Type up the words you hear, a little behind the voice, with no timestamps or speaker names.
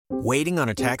Waiting on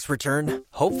a tax return?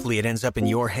 Hopefully it ends up in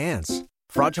your hands.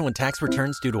 Fraudulent tax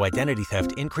returns due to identity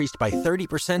theft increased by 30%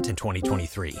 in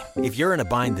 2023. If you're in a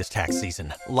bind this tax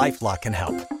season, LifeLock can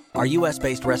help. Our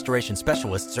U.S.-based restoration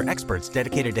specialists are experts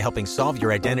dedicated to helping solve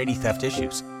your identity theft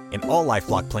issues. And all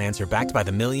LifeLock plans are backed by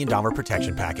the $1 Million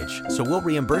Protection Package. So we'll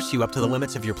reimburse you up to the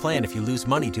limits of your plan if you lose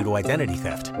money due to identity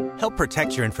theft. Help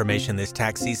protect your information this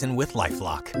tax season with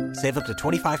LifeLock. Save up to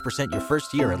 25% your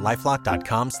first year at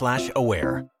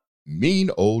LifeLock.com/aware. Mean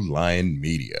Old Lion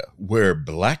Media, where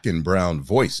black and brown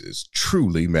voices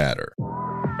truly matter.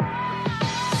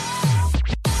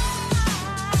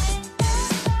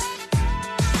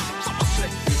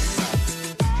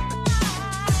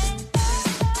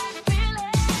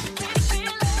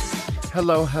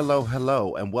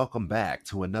 Hello, and welcome back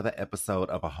to another episode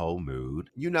of A Whole Mood.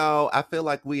 You know, I feel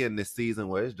like we in this season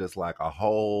where it's just like a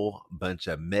whole bunch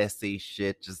of messy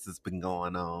shit just has been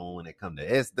going on when it comes to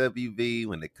SWV,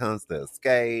 when it comes to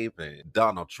Escape, and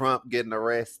Donald Trump getting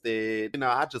arrested. You know,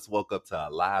 I just woke up to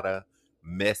a lot of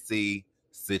messy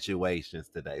situations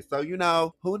today. So, you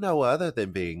know, who no other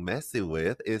than being messy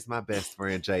with is my best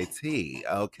friend JT.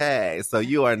 Okay, so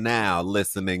you are now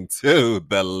listening to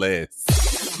The List.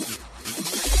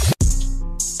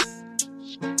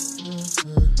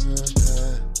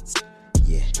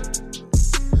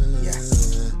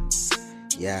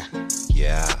 Yeah.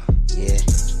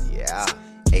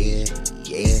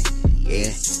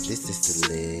 This is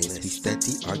the list. We start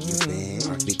the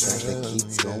argument because it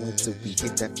keeps going till we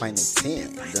hit that final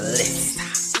 10. The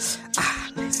list.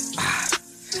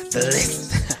 The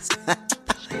list.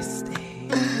 This is the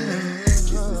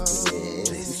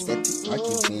list. We start the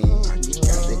argument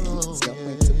because it keeps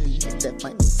going till we hit that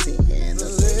final 10. The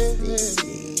list.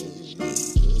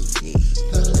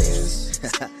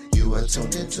 You are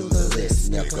tuned into the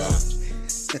list, nigga.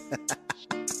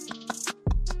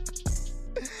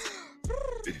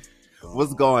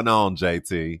 What's going on,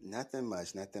 JT? Nothing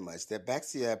much. Back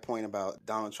to that point about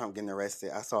Donald Trump getting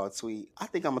arrested. I saw a tweet. I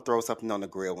think I'm going to throw something on the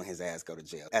grill when his ass go to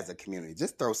jail. As a community,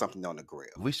 just throw something on the grill.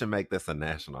 We should make this a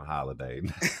national holiday.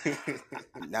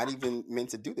 Not even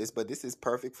meant to do this, but this is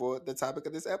perfect for the topic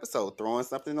of this episode, throwing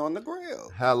something on the grill.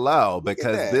 Hello,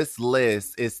 because this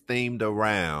list is themed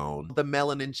around the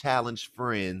Melanin Challenge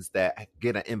friends that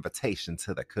get an invitation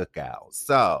to the cookout.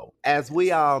 So, as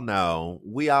we all know,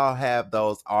 we all have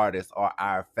those artists or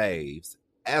our faves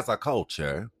as a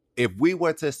culture. If we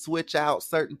were to switch out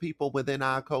certain people within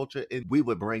our culture, we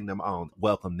would bring them on,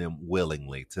 welcome them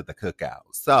willingly to the cookout.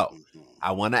 So,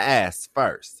 I want to ask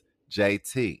first,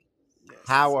 JT,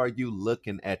 how are you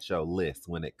looking at your list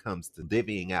when it comes to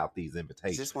divvying out these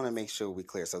invitations? Just want to make sure we're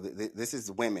clear. So this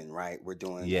is women, right? We're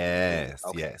doing... Yes,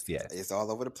 okay. yes. It's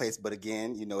all over the place. But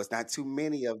again, you know, it's not too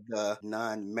many of the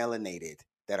non-melanated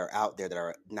that are out there that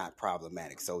are not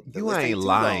problematic. So you ain't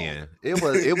lying. It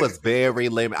was very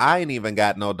limited. I ain't even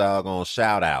got no doggone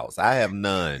shout outs. I have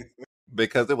none.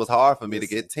 Because it was hard for me to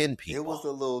get 10 people. It was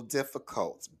a little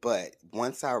difficult, but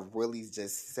once I really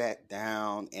just sat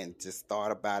down and just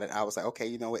thought about it, I was like, okay,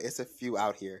 you know what? It's a few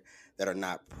out here that are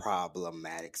not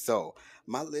problematic. So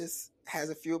my list has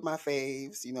a few of my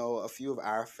faves, you know, a few of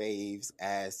our faves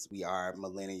as we are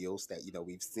millennials that, you know,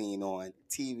 we've seen on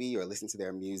TV or listened to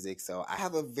their music. So I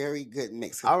have a very good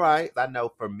mix. All right. I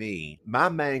know for me, my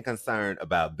main concern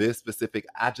about this specific,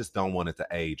 I just don't want it to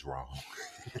age wrong.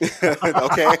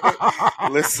 Okay.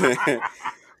 Listen.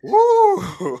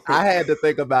 Woo. I had to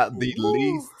think about the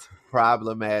least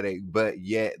problematic, but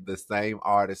yet the same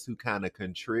artist who kind of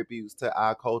contributes to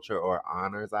our culture or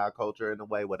honors our culture in a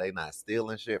way where they not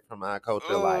stealing shit from our culture.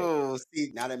 Oh,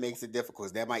 see, now that makes it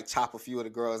difficult. That might chop a few of the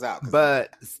girls out.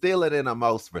 But steal it in a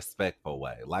most respectful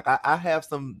way. Like I have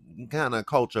some kind of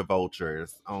culture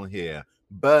vultures on here,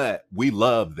 but we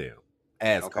love them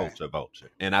as culture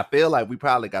vulture. And I feel like we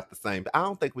probably got the same. I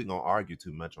don't think we're going to argue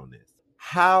too much on this.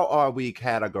 How are we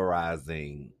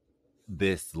categorizing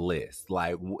this list?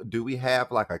 Like, do we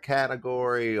have like a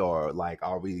category or like,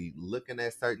 are we looking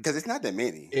at certain? Because it's not that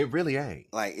many. It really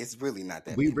ain't. Like, it's really not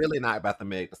that many. We many. really not about to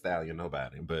make a stallion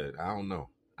nobody, but I don't know.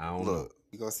 Look,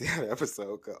 you're going to see how the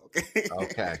episode go.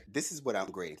 Okay. This is what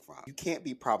I'm grading from. You can't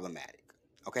be problematic.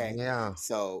 Okay. Yeah.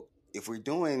 So if we're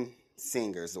doing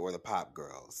singers or the pop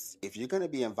girls, if you're going to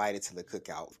be invited to the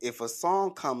cookout, if a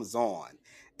song comes on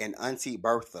and Auntie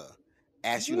Bertha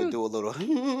asks you to do a little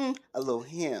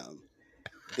hymn,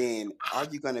 then are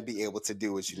you going to be able to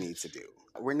do what you need to do?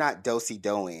 We're not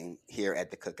do-si-doing here at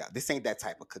the cookout. This ain't that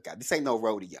type of cookout. This ain't no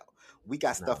rodeo. We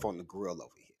got stuff on the grill over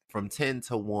here. From 10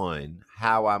 to 1,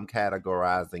 how I'm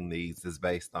categorizing these is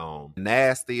based on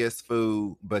nastiest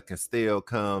food, but can still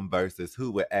come versus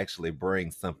who would actually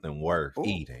bring something worth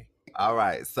eating. All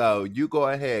right. So you go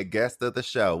ahead, guest of the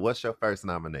show. What's your first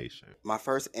nomination? My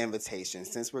first invitation,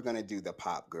 since we're gonna do the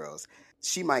pop girls,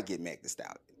 she might get Meg Thee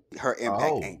Stallion. Her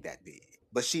impact Oh. ain't that big,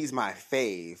 but she's my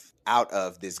fave out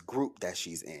of this group that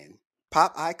she's in.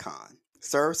 Pop icon,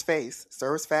 serves face,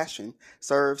 serves fashion,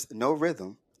 serves no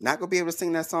rhythm. Not gonna be able to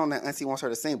sing that song that Auntie wants her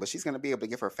to sing, but she's gonna be able to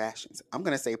give her fashions. I'm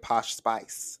gonna say Posh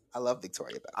Spice. I love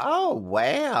Victoria Beckham. Oh,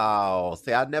 wow.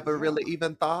 See, I never Yeah, really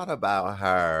even thought about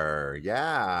her.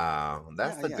 Yeah, yeah,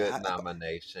 that's a good yeah.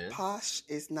 nomination. Posh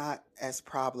is not as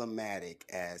problematic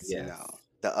as, Yes.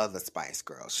 the other Spice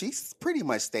Girls. She pretty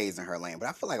much stays in her lane, but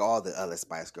I feel like all the other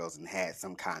Spice Girls had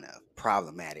some kind of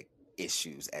problematic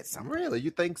issues at some point. Really?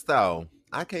 You think so?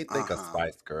 I can't Uh think of huh.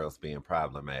 Spice Girls being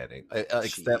problematic,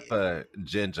 except Shit. for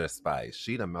Ginger Spice.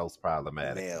 She the most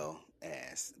problematic one. Male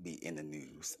ass be in the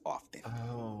news often.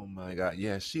 Oh my God.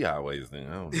 Yeah, she always do.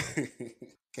 I don't know.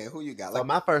 Okay, who you got? So Like,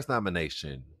 my first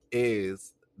nomination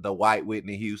is the white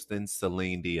Whitney Houston,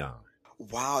 Celine Dion.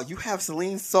 wow, you have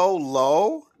Celine so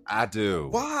low? I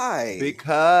do. Why?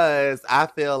 Because I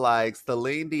feel like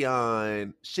Celine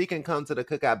Dion, she can come to the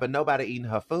cookout, but nobody eating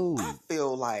her I food.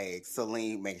 feel like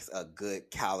Celine makes a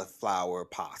good cauliflower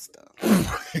pasta.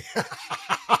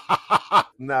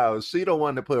 No, she don't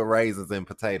want to put raisins in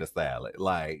potato salad.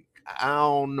 Like, I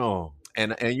don't know.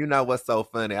 And you know what's so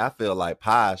funny? I feel like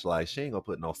Posh, like she ain't gonna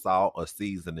put no salt or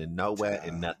seasoning nowhere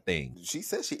in Child. nothing. She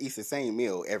says she eats the same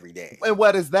meal every day. And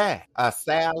what is that? A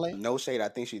salad? No shade. I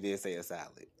think she did say a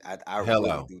salad. I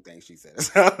really Hello. do think she said a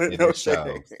salad. And No it shade.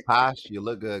 shows. Posh, you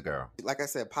look good, girl. Like I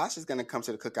said, Posh is gonna come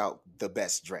to the cookout the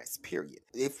best dressed. Period.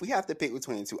 If we have to pick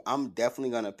between the two, I'm definitely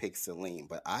gonna pick Celine.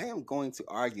 But I am going to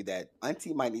argue that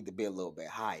Auntie might need to be a little bit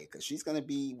higher because she's gonna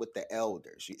be with the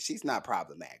elders. She's not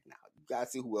problematic now. You gotta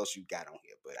see who else you got on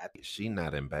here. But She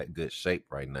not in good shape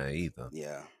right now either.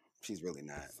 yeah, she's really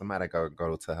not. Somebody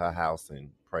go to her house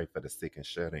and pray for the sick and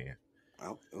shut in.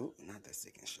 Oh, ooh, not that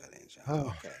sick and shut in, child.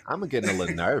 Oh, I'm getting a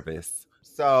little Okay. nervous.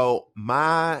 So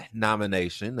my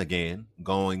nomination again,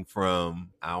 going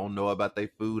from I don't know about their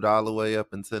food all the way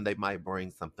up until they might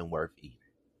bring something worth eating.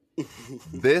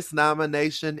 This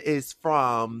nomination is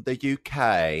from the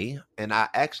UK, and I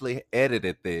actually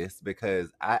edited this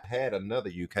because I had another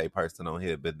UK person on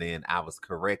here, but then I was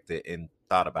corrected and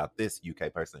thought about this UK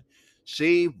person.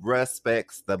 She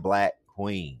respects the Black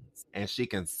Queens, and she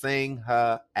can sing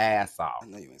her ass I off.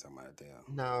 know you ain't talking about Adele.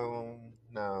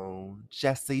 No,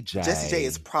 Jessie Jessie J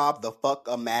is J. prob the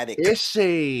fuck-o-matic. Is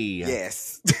she?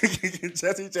 Yes.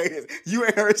 Jessie J is. You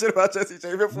ain't heard shit about Jessie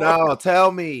J before? No,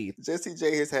 tell me. Jessie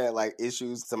J has had like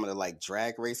issues. Some of the like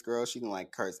drag race girls, she didn't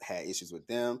like curse, had issues with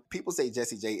them. People say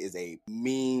Jessie J is a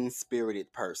mean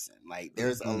spirited person. Like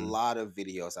there's a Mm-mm. lot of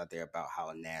videos out there about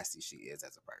how nasty she is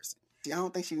as a person. I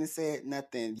don't think she didn't say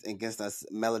nothing against us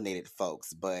melanated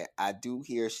folks, but I do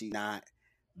hear she not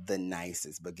the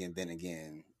nicest. But then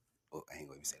again, oh, I ain't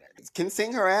gonna even say that. Can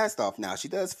sing her ass off now. She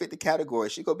does fit the category.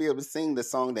 She gonna be able to sing the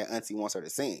song that Auntie wants her to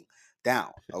sing.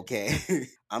 Down, okay?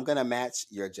 I'm gonna match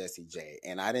your Jessie J,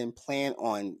 and I didn't plan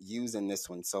on using this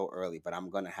one so early, but I'm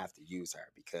gonna have to use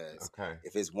her because Okay.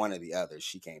 if it's one or the other,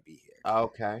 she can't be here.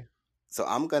 Okay. So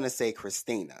I'm gonna say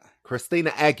Christina. Christina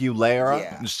Aguilera.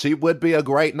 Yeah. She would be a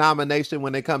great nomination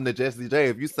when it comes to Jessie J.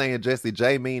 If you saying Jessie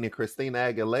J meaning Christina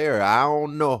Aguilera, I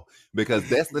don't know. Because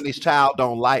Destiny's Child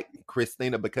don't like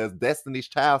Christina because Destiny's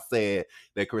Child said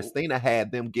that Christina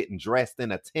had them getting dressed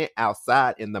in a tent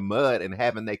outside in the mud and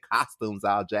having their costumes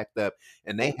all jacked up.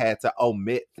 And they Oh, had to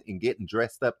omit and getting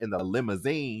dressed up in the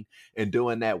limousine and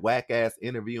doing that whack ass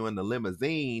interview in the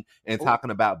limousine and oh,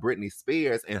 talking about Britney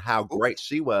Spears and how oh, great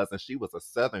she was. And she was a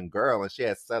Southern girl and she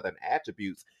has Southern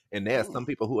attributes. And there are oh, some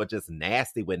people who are just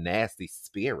nasty with nasty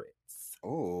spirits.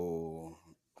 oh.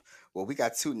 Well, we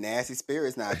got two nasty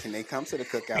spirits now. Can they come to the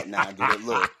cookout now and do the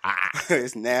look?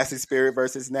 It's nasty spirit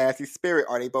versus nasty spirit.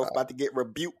 Are they both about to get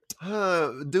rebuked?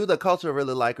 Do the culture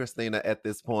really like Christina at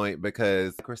this point?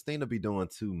 Because Christina be doing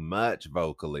too much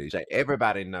vocally.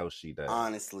 Everybody knows she does.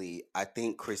 Honestly, I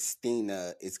think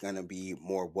Christina is going to be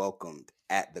more welcomed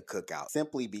at the cookout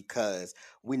simply because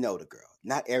we know the girl.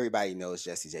 Not everybody knows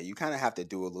Jessie J. You kind of have to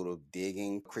do a little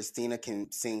digging. Christina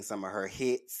can sing some of her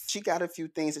hits. She got a few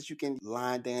things that you can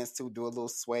line dance to, do a little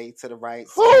sway to the right,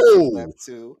 sway to the Who? left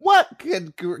too. What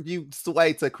could you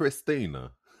sway to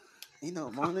Christina?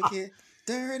 Wanna get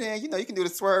dirty. You can do the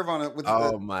swerve on it with the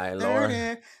Oh my Lord.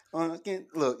 dirty.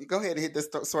 Look, you go ahead and hit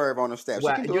the swerve on the steps.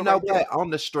 You Well, can do you it know right there. what? On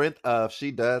the strength of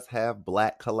she does have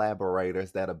black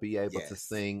collaborators that'll be able to Yes.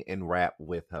 sing and rap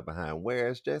with her behind.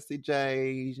 Whereas Jessie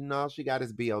J, she got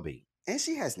his B.O.B. And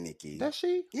she has Nikki. Does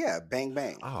she? Yeah, Bang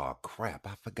Bang. Oh crap!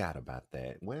 I forgot about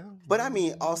that. Well, But I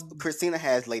mean, also Christina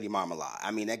has Lady Marmalade. I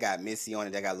mean, they got Missy on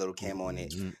it, they got Little Kim on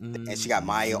it, and she got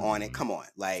Maya on it. Come on,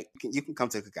 like you can come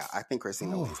to the cookout. I think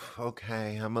Christina Oh, wins that.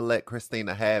 okay. I'm gonna let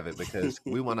Christina have it because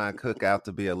we want our cookout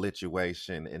to be a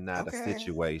lituation and not a Okay,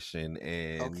 situation.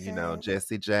 And okay.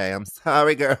 Jessie J, I'm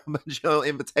sorry, girl, but your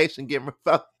invitation getting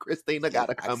revoked. Christina Yeah,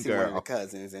 gotta I can come, see one of the girl.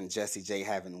 cousins and Jessie J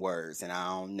having words, and I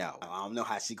don't know. I don't know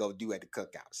how she go do at the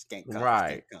cookout. She can't come. She Right.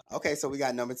 can't come. Okay, so we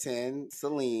got number 10,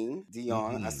 Celine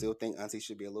Dion. I Mm-hmm. still think Auntie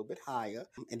should be a little bit higher.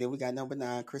 And then we got number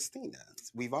 9, Christina.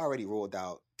 We've already ruled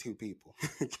out 2 people. I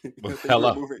Well, think we're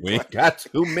hello. moving We class. ain't got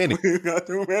too many. We got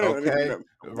too many. I think we Okay. got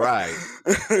Right.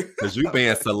 Because you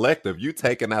being selective. You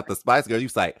taking out the Spice Girl. You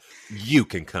say, you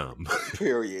can come.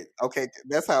 Period. Okay,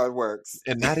 that's how it works.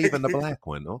 And not even the black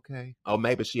one. Okay. Oh,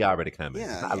 maybe she already coming.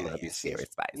 Yeah, I yeah, love you, yeah. She, Scary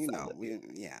Spice. you I know, love you.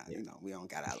 Yeah. we don't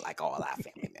gotta like all our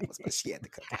family members, but she at the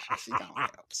cookout. She gonna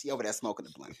help. She over there smoking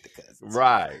the blunt with the cousins.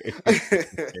 Right.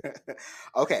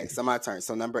 Okay, so my turn.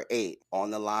 So number 8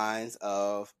 on the lines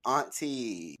of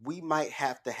Auntie, we might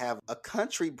have to have a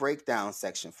country breakdown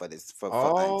section for this for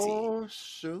Auntie Oh,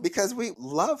 shoot. because we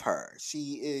love her.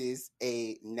 She is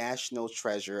a national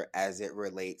treasure as it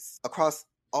relates across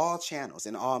all channels,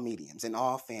 in all mediums, in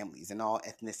all families, in all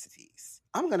ethnicities.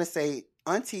 I'm going to say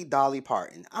Auntie Dolly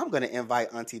Parton. I'm going to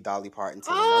invite Auntie Dolly Parton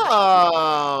to another country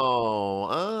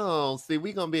cookout. See,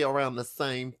 we gonna be around the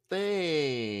same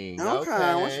thing. Okay,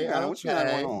 Okay, what you got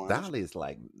going okay. on? Dolly's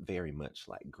like very much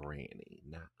like granny,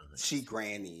 not She auntie.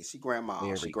 granny, she grandma,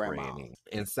 she Very grandma. granny.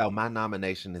 And so my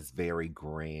nomination is very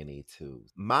granny too.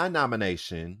 My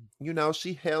nomination,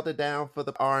 she held it down for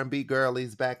the R&B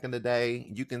girlies back in the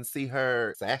day. You can see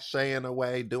her sashaying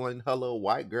away, doing her little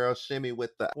white girl shimmy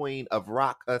with the queen of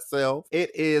rock herself.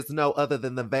 It is no other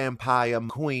than the vampire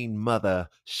queen mother,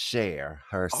 Cher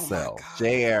Oh my herself. God.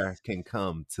 Cher can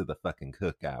come to the fucking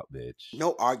cookout, bitch.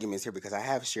 No arguments here because I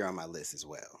have Cher on my list as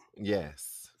well.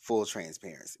 Yes. Full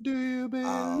transparency. Do you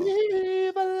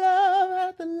believe a love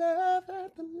after love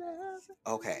after love?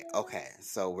 Okay.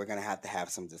 So we're gonna have to have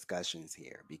some discussions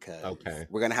here because Okay.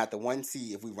 we're gonna have to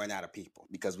see if we run out of people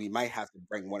because we might have to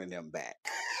bring one of them back.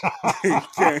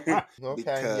 Okay, yeah.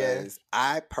 Because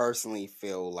I personally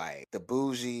feel like the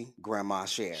bougie grandma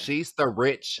Cher. She's the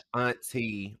rich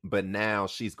auntie, but now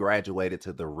she's graduated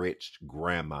to the rich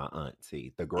grandma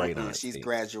auntie, the great She's auntie.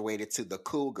 graduated to the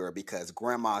cougar because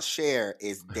Grandma Cher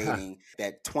is dating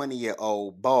that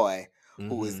 20-year-old boy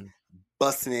who is Hmm.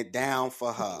 busting it down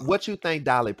for her. What you think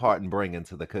Dolly Parton bringing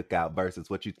to the cookout versus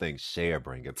what you think Cher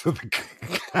bringing to the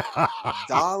cookout?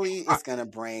 Dolly is gonna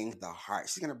bring the heart.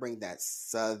 She's gonna bring that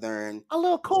southern, A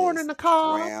little corn in just the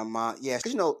cob. grandma. Yeah,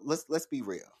 because let's be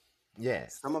real.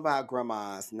 Yes. Some of our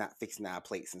grandmas not fixing our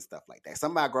plates and stuff like that.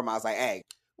 Some of our grandmas like, hey,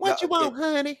 What you want,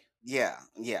 honey? yeah.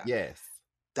 Yes.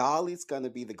 Dolly's gonna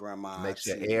be the grandma Make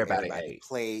sure to everybody everybody ate.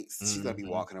 plates. She's gonna be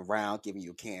Hmm. walking around giving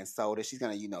you a canned soda. She's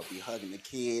gonna, be hugging the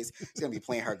kids. She's gonna be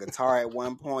playing her guitar at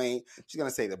one point. She's gonna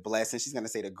say the blessing. She's gonna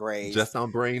say the grace. Just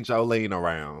don't bring Jolene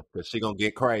around because she gonna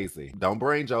get crazy. Don't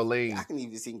bring I Jolene. can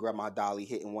even see Grandma Dolly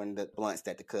hitting one of the blunts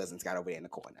that the cousins got over there in the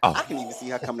corner. Oh. I can even see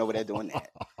her coming over there doing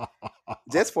that.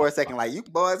 Just for a second, like, you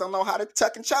boys don't know how to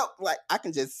chuck and choke. Like, I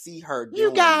can just see her doing.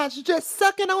 You guys are just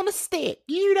sucking on a stick.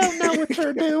 You don't know what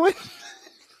you're doing.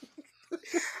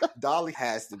 Dolly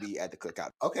has to be at the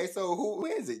cookout. Okay, so who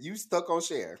is it? You stuck on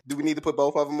Cher. Do we need to put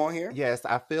both of them on here? Yes,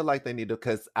 I feel like they need to,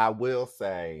 because I will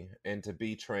say, and to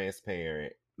be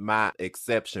transparent, my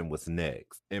exception was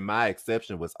next. And my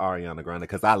exception was Ariana Grande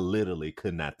because I literally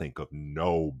could not think of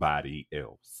nobody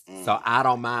else. So I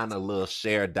don't mind a little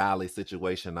Cher Dolly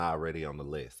situation already on the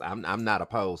list. I'm not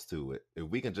opposed to it. If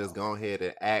we can just go ahead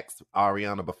and ask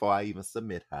Ariana before I even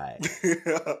submit her.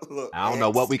 Look, I don't know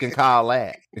what we can call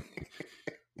that.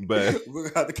 But we're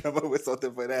gonna have to come up with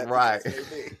something for that. Right.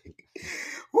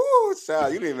 Woo,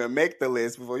 child, you didn't even make the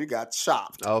list before you got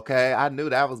chopped. Okay, I knew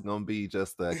that was gonna be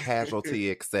just a casualty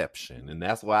exception, and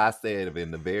that's why I said it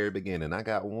in the very beginning. I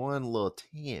got one little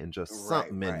tinge or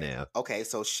something in there. Okay,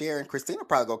 so Cher and Christina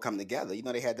probably gonna come together. You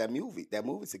know they had that movie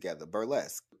together,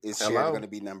 Burlesque. Is Cher gonna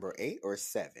be number 8 or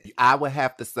 7? I would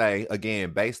have to say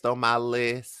again, based on my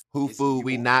list, who food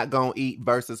we not gonna eat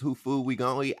versus who food we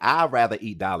gonna eat. I'd rather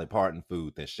eat Dolly Parton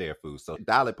food than Cher food. So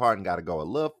Dolly Parton got to go a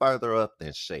little further up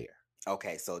than Cher.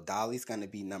 Okay, so Dolly's gonna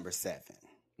be number 7.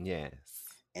 Yes.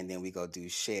 And then we go do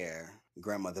Cher,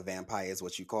 Grandmother Vampire is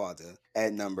what you called her,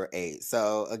 at number 8.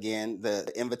 So again, the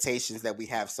invitations that we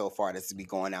have so far that's to be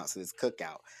going out to this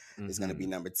cookout is going to be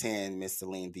number 10, Miss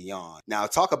Celine Dion. Now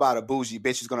talk about a bougie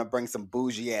bitch who's going to bring some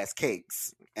bougie ass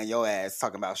cakes, and your ass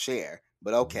talking about Cher.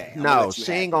 But okay, I'm gonna No, let you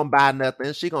she have ain't it. gonna buy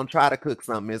nothing. She gonna try to cook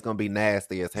something. It's gonna be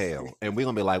nasty as hell. And we're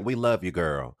gonna be like, we love you,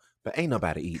 girl. But ain't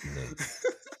nobody eating this.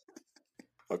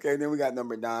 Okay, then we got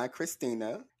number 9,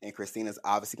 Christina. And Christina's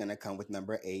obviously gonna come with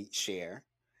number 8, Cher.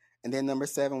 And then number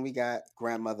 7, we got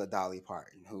grandmother Dolly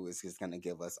Parton, who is just going to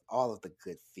give us all of the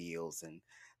good feels and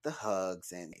the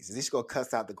hugs. And she's going to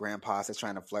cuss out the grandpas that's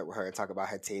trying to flirt with her and talk about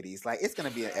her titties. Like, it's going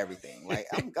to be everything. Like,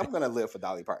 I'm going to live for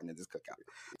Dolly Parton in this cookout.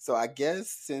 So I guess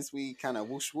since we kind of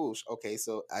whoosh whoosh, okay,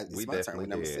 so We it's my turn definitely with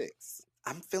number did. 6.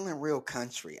 I'm feeling real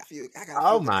country. I got to Oh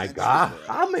feel the my country God. girl.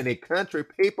 How many country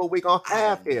people we gonna I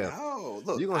have here? know.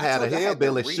 Look, You gonna I have the told you I had to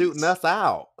hillbilly shooting reach. us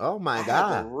out. Oh my I had to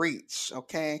God. reach,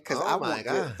 okay? Because Oh I my want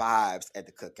good God. vibes at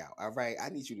the cookout, all right? I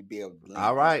need you to be able to All blend in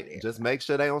over right. there. Just make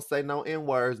sure they don't say no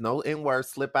N-words. No N-words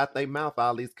slip out their mouth.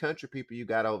 All these country people you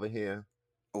got over here.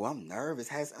 Oh, I'm nervous.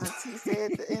 Has Auntie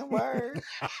said the N word?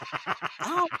 I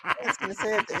don't think Auntie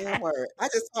said the N word. I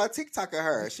just saw a TikTok of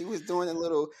her. She was doing a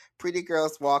little pretty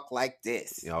girls walk like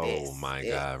this, Oh this, my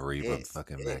this, God, Reba this,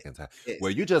 fucking this, McIntyre.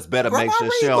 Well, this. you just better Grandma make sure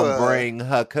she don't Reba. bring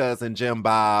her cousin Jim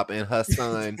Bob and her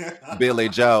son Billy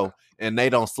Joe, and they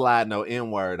don't slide no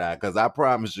N-word out. Cause I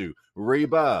promise you,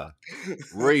 Reba.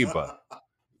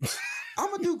 I'm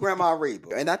gonna do Grandma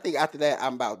Reba, and I think after that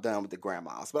I'm about done with the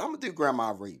grandmas. But I'm gonna do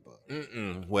Grandma Reba.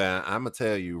 Well, I'm gonna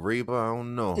tell you, Reba. I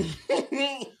don't know.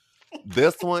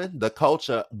 This one, the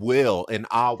culture will and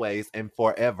always and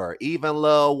forever. Even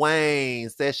Lil Wayne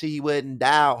said she wouldn't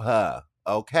doubt her.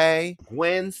 Okay,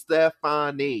 Gwen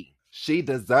Stefani, she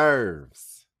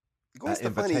deserves Gwen an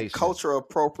Stefani, invitation. cultural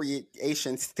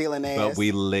appropriation, stealing But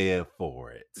we ass. live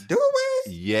for it. Do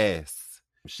we? Yes.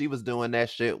 She was doing that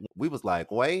shit. We was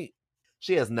like, wait,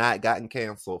 she has not gotten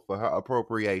canceled for her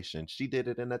appropriation. She did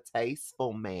it in a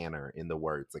tasteful manner, in the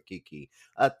words of Kiki.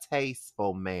 A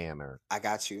tasteful manner. I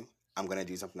got you. I'm gonna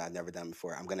do something I've never done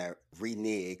before. I'm gonna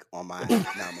renege on my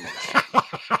nomination.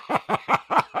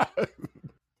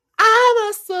 I'm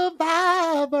a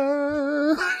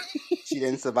survivor. She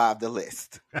didn't survive the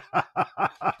list.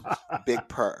 Big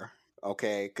purr.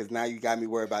 Okay, because now you got me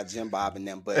worried about Jim Bob and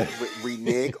them. But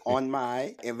renege on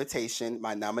my invitation,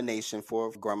 my nomination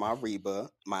for Grandma Reba.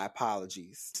 My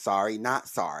apologies. Sorry, not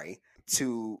sorry.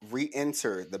 To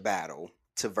re-enter the battle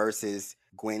to versus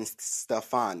Gwen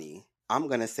Stefani, I'm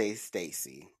gonna say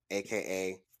Stacy,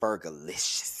 aka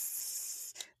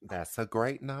Fergalicious. That's a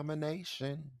great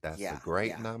nomination. That's a Yeah, great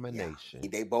yeah, yeah. nomination.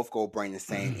 They both go bring the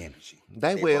same energy.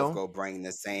 They They both will. go bring the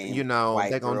You same know,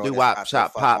 they're white gonna girl do that's wop, about to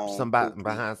chop, fuck pop on somebody Pookie.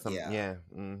 behind some. Yeah. Yeah.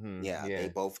 Yeah, they Yeah.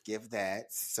 both give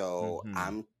that. So Mm-hmm.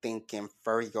 I'm thinking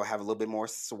Fergie gonna have a little bit more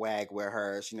swag with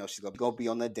her. She's gonna be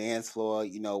on the dance floor.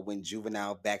 When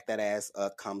Juvenile Back That Ass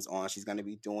Up comes on, she's gonna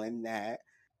be doing that.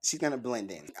 She's gonna blend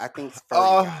in. I think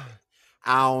Fergie got Oh, it.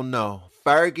 I don't know.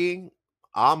 Fergie,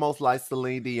 almost like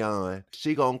Celine Dion.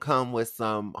 She gonna come with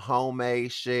some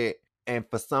homemade shit, and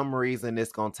for some reason,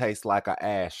 it's gonna taste like an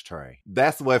ashtray.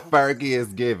 That's what Oh my Fergie is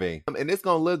god. giving, and it's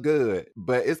gonna look good,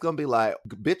 but it's gonna be like,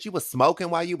 bitch, you was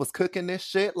smoking while you was cooking this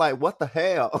shit. Like, what the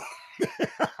hell?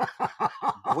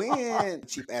 Gwen,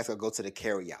 cheap ass gonna go to the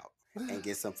carry out and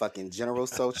get some fucking General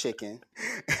Tso chicken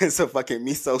and some fucking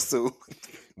miso soup.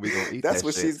 We gonna eat That's that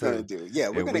what shit she's gonna too, do. Yeah,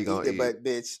 we're and gonna we eat gonna it, eat. but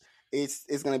bitch,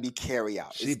 it's gonna be carry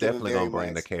out. She It's given definitely very gonna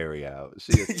bring much. the carry out.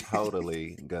 She is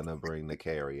totally gonna bring the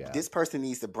carry out. This person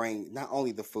needs to bring not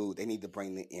only the food, they need to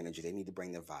bring the energy, they need to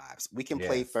bring the vibes. We can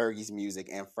play Yes. Fergie's music,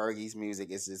 and Fergie's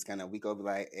music is just gonna we go be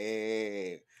like,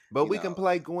 hey, But you we can know.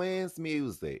 play Gwen's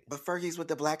music. But Fergie's with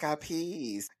the black eyed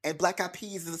peas, and black eyed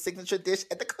peas is a signature dish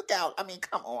at the cookout. I mean,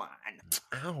 come on.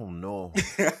 I don't know.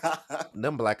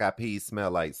 Them black eyed peas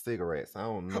smell like cigarettes. I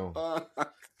don't know.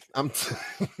 I'm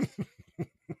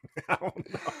I don't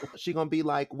know. She gonna be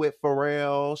like with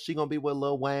Pharrell. She gonna be with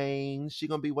Lil Wayne. She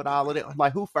gonna be with all of them.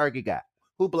 Like, who Fergie got?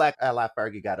 Who Black Ally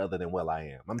Fergie got other than Will I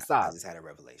Am? I'm I sorry. just had a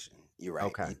revelation. You're right.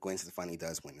 Okay. Gwen Stefani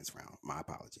does win this round. My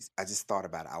apologies. I just thought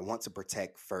about it. I want to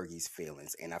protect Fergie's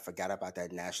feelings, and I forgot about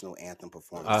that national anthem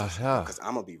performance that she Yeah. because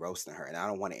I'm gonna be roasting her, and I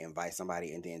don't want to invite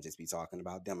somebody and then just be talking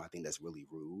about them. I think that's really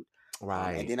rude. And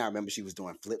Right. then I remember she was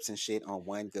doing flips and shit on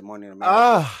one Good Morning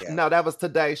America. Yeah. No, that was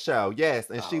today's show. Yes,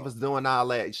 and she Oh, was doing all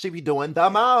that. She be doing the yeah.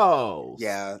 most.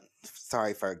 Yeah.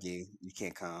 Sorry, Fergie. You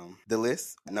can't come. The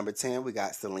list. Number 10, we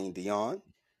got Celine Dion.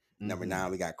 Number 9,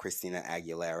 we got Christina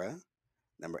Aguilera.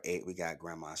 Number 8, we got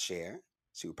Grandma Cher.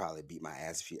 She would probably beat my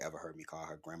ass if you ever heard me call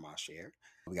her Grandma Cher.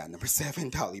 We got number 7,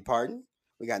 Dolly Parton.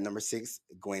 We got number 6,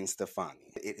 Gwen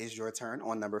Stefani. It is your turn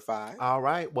on number 5. All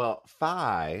right. Well,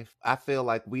 5, I feel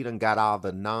like we done got all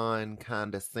the non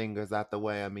kind of singers out the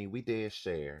way. I mean, we did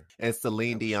share. And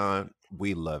Celine That was shade. Dion,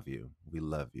 we love you. We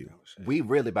love you. That was shade. We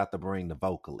really about to bring the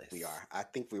vocalists. We are. I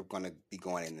think we're going to be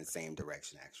going in the same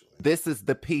direction, actually. This is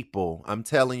the people. I'm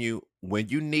telling you, when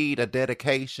you need a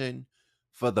dedication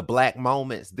for the Black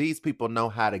moments, these people know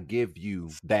how to give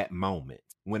you that moment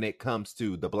when it comes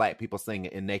to the Black people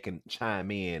singing, and they can chime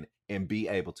in and be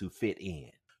able to fit in.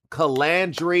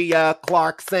 Calandria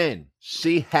Clarkson.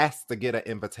 She has to get an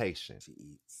invitation. She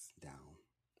eats down.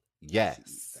 Yes. She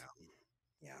eats down.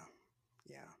 Yeah.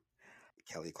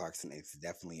 Kelly Clarkson is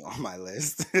definitely on my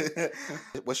list.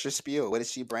 What's your spiel? What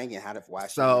is she bringing? Why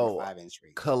is she number 5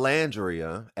 entry?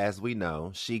 Calandria, as we know,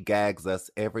 she gags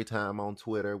us every time on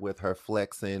Twitter with her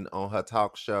flexing on her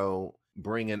talk show,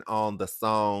 bringing on the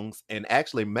songs and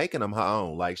actually making them her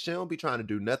own. Like, she don't be trying to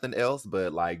do nothing else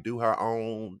but like do her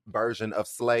own version of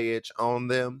slayage on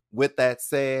them. With that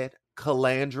said,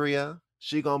 Calandria,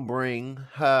 she gonna bring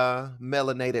her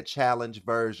melanated challenge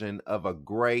version of a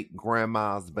great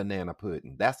grandma's banana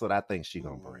pudding. That's what I think she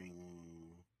gonna bring.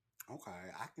 Okay,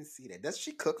 I can see that. Does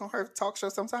she cook on her talk show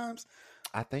sometimes?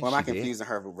 I think Or am I she did. confusing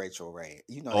her with Rachel Ray?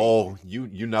 You know. Oh,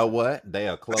 you know what? They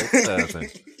are close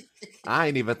cousins. I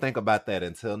ain't even think about that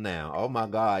until now. Oh my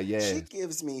God, yeah. She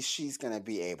gives me she's gonna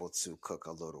be able to cook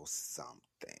a little something.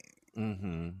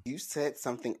 Mm-hmm. You said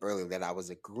something earlier that I was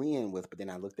agreeing with, but then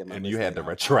I looked at my And list you had and to I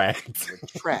retract.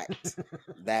 retract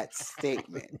that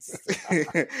statement.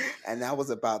 And that was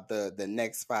about the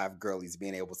next 5 girlies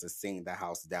being able to sing the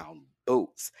house down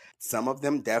boots. Some of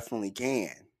them definitely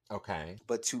can. Okay.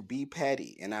 But to be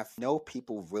petty, and I know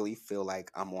people really feel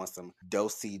like I'm on some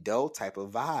do-si-do type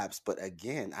of vibes, but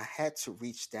again, I had to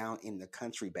reach down in the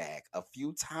country bag a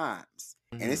few times.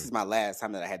 And this is my last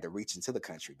time that I had to reach into the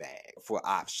country bag for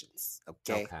options,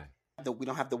 okay? We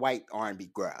don't have the white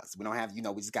R&B girls. We don't have, we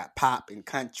just got pop and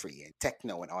country and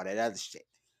techno and all that other shit.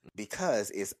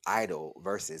 Because it's Idol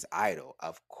versus Idol,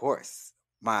 of course,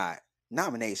 my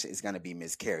nomination is going to be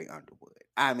Miss Carrie Underwood.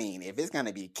 I mean, if it's going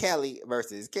to be Kelly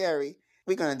versus Carrie,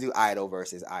 we're going to do Idol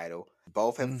versus Idol.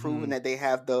 Both have proven that they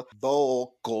have the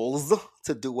vocals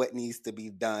to do what needs to be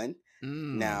done.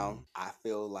 Now, I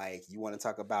feel like you want to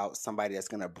talk about somebody that's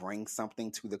going to bring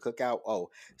something to the cookout. Oh,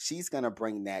 she's going to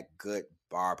bring that good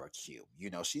barbecue.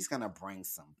 She's going to bring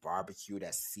some barbecue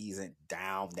that's seasoned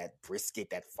down, that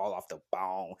brisket that fall off the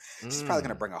bone. She's probably going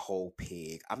to bring a whole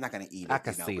pig. I'm not going to eat it, I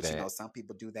can see but that. some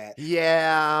people do that.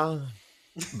 Yeah.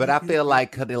 But I feel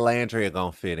like Calandria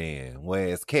gonna fit in.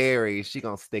 Whereas Carrie, she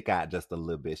gonna stick out just a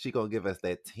little bit. She gonna give us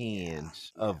that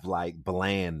tinge of like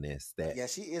blandness. Yeah,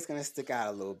 she is gonna stick out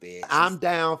a little bit. I'm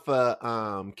down for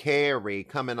Carrie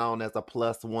coming on as a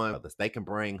 +1. They can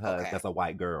bring her as a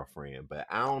white girlfriend, but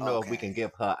I don't know if we can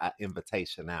give her an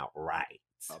invitation out right.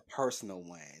 A personal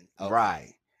one. Okay.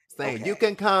 Right. Saying you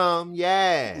can come,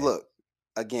 yeah. Look,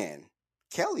 again,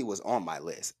 Kelly was on my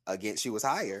list. Again, she was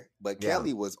higher, but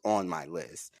Kelly was on my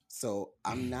list. So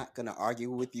I'm not going to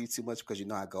argue with you too much because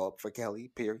I go up for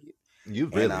Kelly, period. You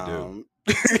really do.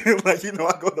 Like,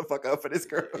 I go the fuck up for this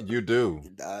girl. You do.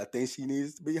 I think she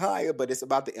needs to be higher, but it's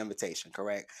about the invitation,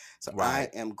 correct? So I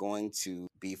am going to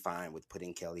be fine with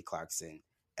putting Kelly Clarkson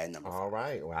at number 5. All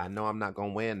right. Well, I know I'm not going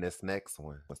to win this next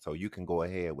one. So you can go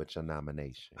ahead with your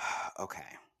nomination. Okay.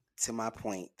 To my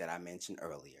point that I mentioned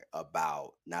earlier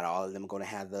about not all of them going to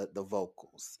have the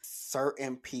vocals.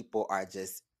 Certain people are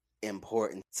just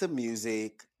important to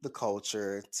music, the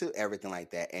culture, to everything like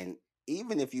that. And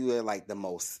even if you are like the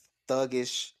most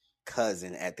thuggish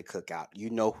cousin at the cookout,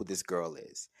 you know who this girl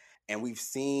is. And we've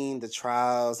seen the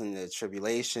trials and the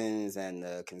tribulations and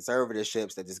the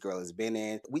conservatorships that this girl has been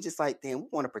in. We just we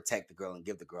want to protect the girl and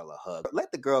give the girl a hug.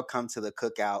 Let the girl come to the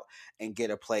cookout and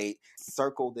get a plate,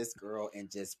 circle this girl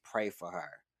and just pray for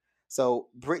her. So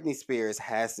Britney Spears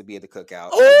has to be at the cookout.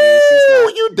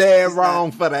 Oh, you damn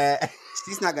wrong for that.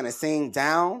 She's not gonna sing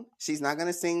down.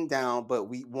 But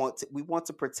we want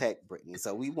to protect Britney.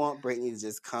 So we want Britney to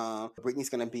just come. Britney's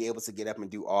gonna be able to get up and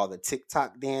do all the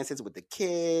TikTok dances with the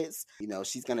kids.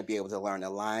 She's gonna be able to learn the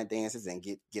line dances and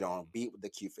get on beat with the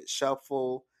Cupid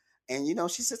Shuffle. And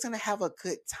she's just gonna have a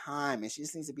good time, and she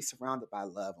just needs to be surrounded by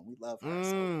love, and we love her.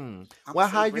 So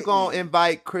how you gonna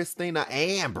invite Christina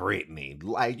and Britney?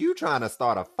 Like, you trying to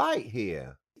start a fight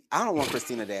here? I don't want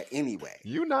Christina there anyway.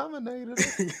 You nominated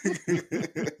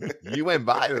her. You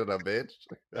invited her, bitch.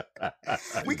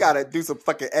 We gotta do some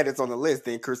fucking edits on the list.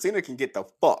 Then Christina can get the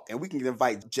fuck, and we can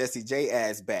invite Jessie J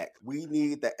ass back. We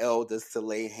need the elders to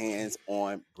lay hands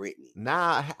on Brittany.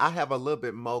 Now I have a little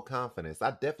bit more confidence.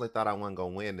 I definitely thought I wasn't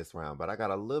gonna win this round, but I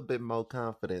got a little bit more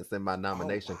confidence in my Oh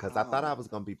nomination because I thought I wow. was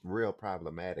gonna be real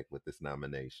problematic with this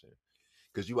nomination.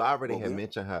 Because you already Well, had we.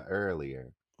 mentioned her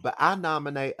earlier. But I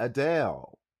nominate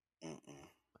Adele. Mm-mm.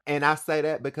 And I say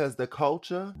that because the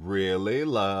culture really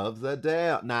loves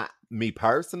Adele. Now, me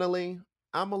personally,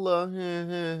 I'm a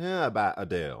little about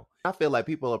Adele. I feel like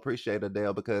people appreciate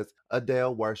Adele because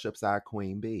Adele worships our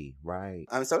Queen Bee, right?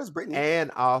 So does Brittany.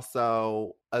 And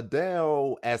also,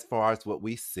 Adele, as far as what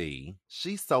we see,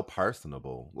 she's so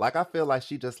personable. Like, I feel like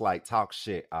she just like talks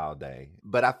shit all day.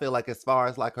 But I feel like, as far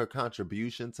as like her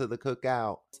contribution to the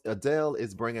cookout, Adele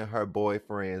is bringing her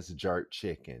boyfriend's jerk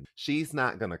chicken. She's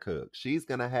not gonna cook. She's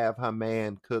gonna have her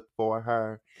man cook for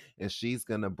her, and she's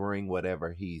gonna bring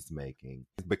whatever he's making.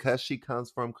 Because she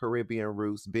comes from Caribbean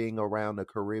roots, being around a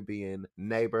Caribbean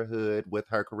neighborhood with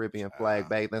her Caribbean flag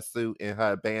bathing suit and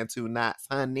her Bantu knots,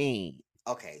 honey.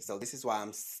 Okay, so this is why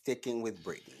I'm sticking with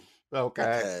Brittany. Okay.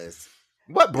 Because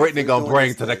What if Brittany we're gonna doing bring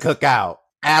this to the list, cookout?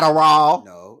 Adderall?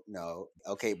 no, no.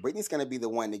 Okay, Brittany's gonna be the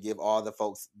one to give all the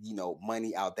folks,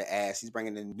 money out the ass. She's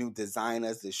bringing the new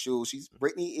designers, the shoes.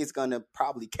 Brittany is gonna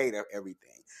probably cater everything.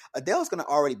 Adele's gonna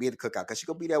already be at the cookout because she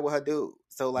gonna be there with her dude.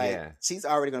 So like, Yeah. she's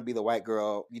already gonna be the white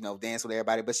girl, dance with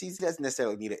everybody. But she doesn't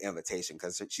necessarily need an invitation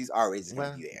because she's already just gonna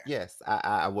Well, be there. yes,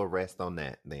 I will rest on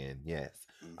that then. Yes.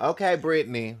 Mhm. Okay,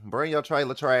 Brittany, bring your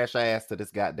trailer trash ass to this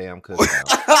goddamn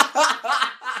cookout.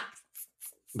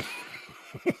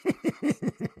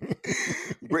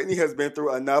 Brittany has been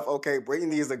through enough. Okay,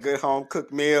 Brittany needs a good home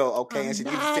cooked meal. Okay, and I'm she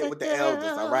needs to not sit a with the elders.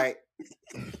 All girl, right.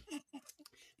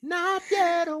 not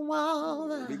yet a We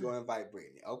woman. gonna invite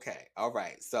Brittany. Okay. All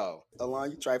right. So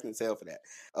Alon, you trifling tail for that.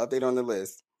 Update on the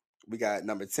list. We got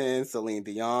number 10, Celine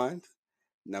Dion.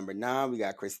 Number 9, we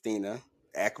got Christina.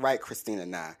 Act right, Christina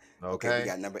 9. Okay, we Okay.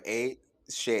 got number 8,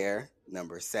 Cher.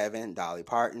 Number 7, Dolly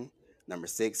Parton. Number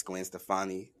 6, Gwen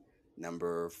Stefani.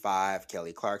 Number 5,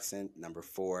 Kelly Clarkson. Number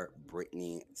 4,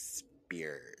 Britney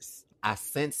Spears. I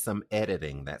sense some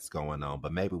editing that's going on,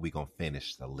 but maybe we're going to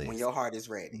finish the When list. your heart is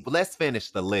ready. Let's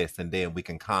finish the list and then we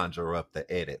can conjure up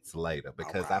the edits later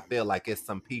because I Okay. feel like it's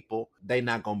some people, they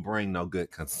not going to bring no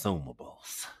good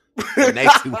consumables. And they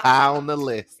too high on the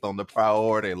list, on the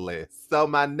priority list. So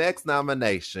my next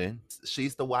nomination,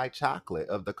 she's the white chocolate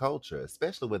of the culture,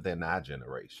 especially within our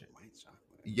generation. White chocolate.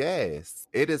 Yes,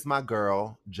 it is my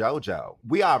girl, JoJo.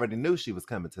 We already knew she was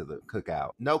coming to the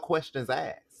cookout. No questions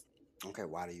asked. Okay,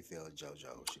 why do you feel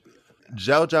JoJo should be the cookout?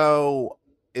 JoJo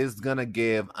is gonna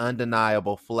give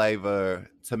undeniable flavor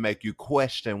to make you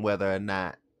question whether or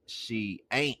not she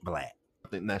ain't black.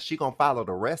 Now she gonna follow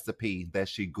the recipe that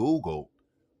she Googled,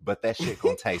 but that shit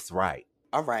gonna taste right.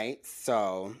 All right,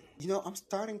 so I'm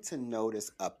starting to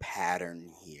notice a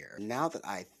pattern here. Now that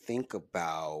I think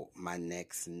about my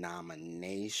next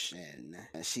nomination,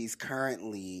 she's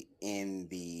currently in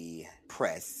the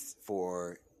press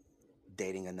for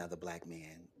dating another black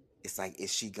man. It's like,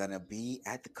 is she gonna be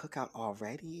at the cookout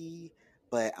already?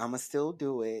 But I'ma still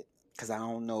do it because I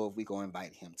don't know if we gonna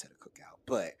invite him to the cookout.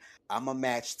 But I'ma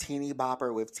match Teeny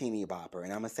Bopper with Teeny Bopper,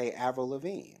 and I'ma say Avril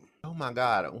Lavigne. Oh my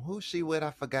god, who's she with?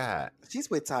 I forgot. She's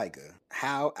with Tiger.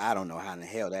 How? I don't know how in the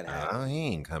hell that happened. He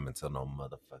ain't coming to no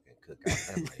motherfucking cookout.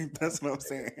 That ain't That's what I'm nigga.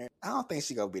 saying. I don't think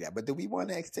she gonna be that. But do we want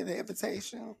to extend the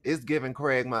invitation? It's giving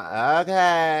Craig my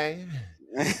okay.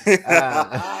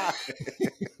 Uh,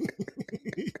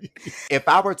 if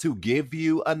I were to give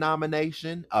you a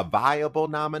nomination, a viable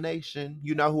nomination,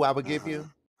 you know who I would give you?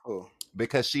 Who?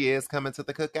 Because she is coming to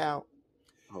the cookout.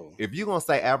 Who? If you're gonna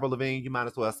say Avril Lavigne, you might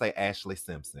as well say Ashley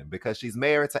Simpson because she's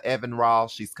married to Evan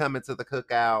Ross. She's coming to the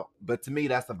cookout, but to me,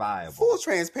 that's a viable. Full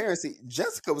transparency,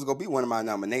 Jessica was gonna be one of my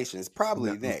nominations,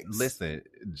 probably next. Listen,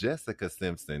 Jessica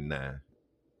Simpson now.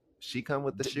 She come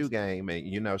with the shoe game,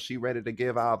 and she ready to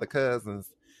give all the cousins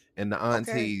and the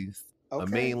aunties a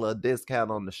mean little discount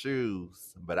on the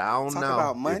shoes. But I don't know. Talk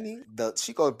about money.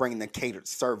 She gonna bring the catered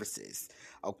services.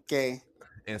 Okay.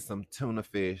 And some tuna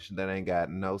fish that ain't got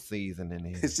no seasoning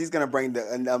in it. She's gonna bring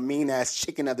a mean ass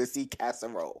chicken of the sea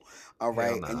casserole. All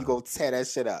right, no. And you go tear that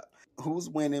shit up. Who's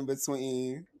winning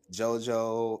between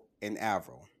JoJo and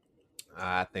Avril?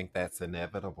 I think that's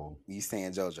inevitable. You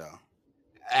saying JoJo?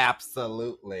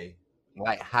 Absolutely.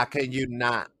 Like, how can you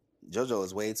not? JoJo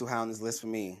is way too high on this list for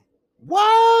me.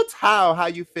 What? How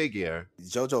you figure?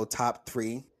 JoJo top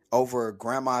 3 over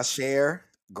Grandma Cher,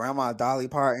 Grandma Dolly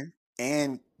Parton,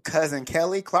 and cousin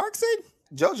Kelly Clarkson?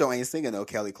 JoJo ain't singing no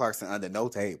Kelly Clarkson under no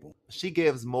table. She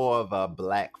gives more of a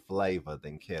black flavor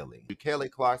than Kelly. Kelly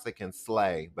Clarkson can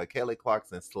slay, but Kelly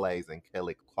Clarkson slays in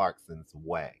Kelly Clarkson's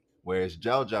way. Whereas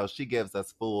JoJo, she gives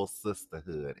us full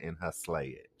sisterhood in her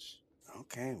slayage.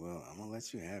 Okay, well, I'm gonna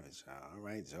let you have it, y'all. All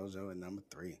right, JoJo at number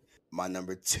 3. My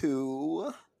number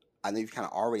 2, I know you've kind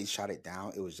of already shot it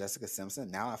down. It was Jessica Simpson.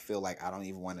 Now I feel like I don't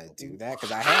even want to do that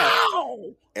because I have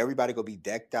everybody gonna be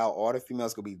decked out. All the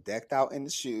females gonna be decked out in the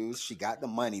shoes. She got the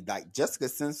money. Like Jessica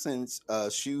Simpson's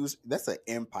shoes, that's an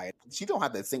empire. She don't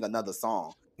have to sing another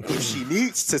song if she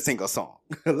needs to sing a song.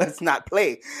 Let's not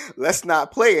play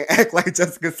and act like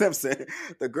Jessica Simpson.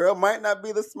 The girl might not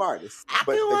be the smartest,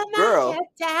 but the girl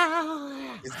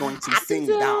is going to sing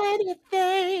down.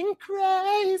 Anything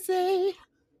crazy.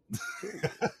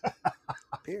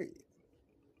 Period.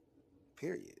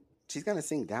 She's gonna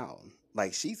sing down.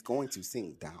 Like she's going to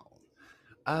sing down.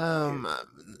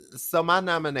 So my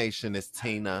nomination is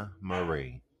Tina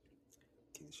Marie.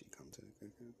 Can she come to the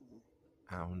cookout?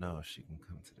 I don't know if she can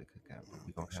come to the cookout, but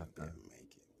we're gonna have to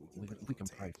make it. We can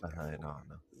pray for her and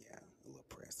honor. Yeah, a little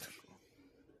prayer circle.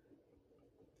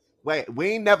 Wait,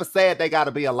 we ain't never said they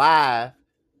gotta be alive.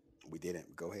 We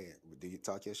didn't. Go ahead. Do you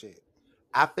talk your shit?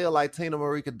 I feel like Tina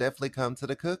Marie could definitely come to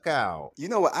the cookout. You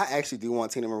know what? I actually do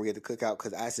want Tina Marie at the cookout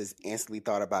because I just instantly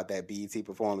thought about that BET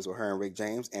performance with her and Rick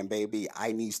James. And baby,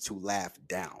 I needs to laugh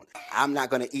down. I'm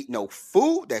not going to eat no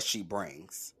food that she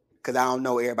brings because I don't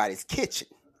know everybody's kitchen.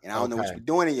 And I don't know what you're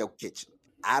doing in your kitchen.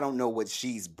 I don't know what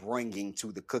she's bringing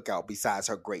to the cookout besides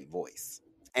her great voice.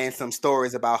 And some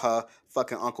stories about her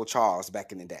fucking Uncle Charles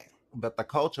back in the day. But the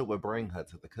culture would bring her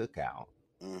to the cookout.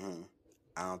 Mm-hmm.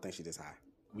 I don't think she this high.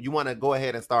 You want to go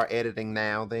ahead and start editing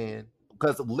now then?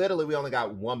 Because literally we only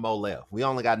got one more left. We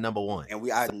only got number 1. And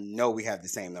I know we have the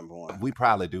same number 1. We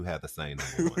probably do have the same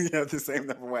number 1. We have the same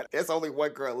number 1. There's only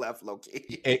one girl left,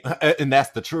 low-key. And that's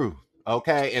the truth.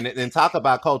 Okay? And talk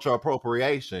about cultural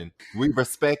appropriation. We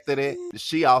respected it.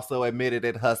 She also admitted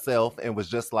it herself and was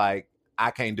just like,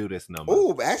 I can't do this no more.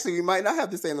 Oh, actually, we might not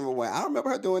have the same number 1. I don't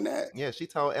remember her doing that. Yeah, she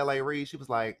told L.A. Reid, she was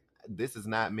like, this is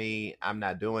not me. I'm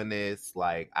not doing this.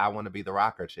 Like, I want to be the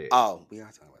rocker chick. Oh, we are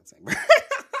talking about the same.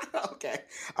 Okay.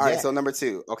 All right. So number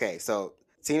 2. Okay. So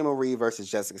Tina Marie versus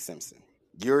Jessica Simpson.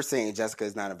 You're saying Jessica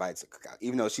is not invited to cookout,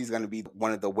 even though she's going to be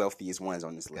one of the wealthiest ones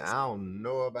on this list. I don't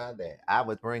know about that. I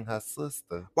would bring her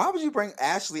sister. Why would you bring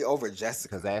Ashley over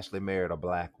Jessica? Because Ashley married a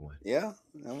black one. Yeah.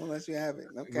 I'm going to let you have it.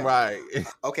 Okay. Right.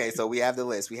 Okay. So we have the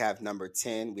list. We have number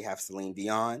 10. We have Celine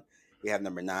Dion. We have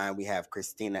number 9. We have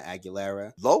Christina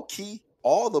Aguilera. Low key,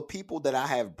 all the people that I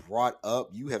have brought up,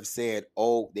 you have said,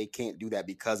 oh, they can't do that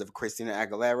because of Christina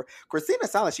Aguilera. Christina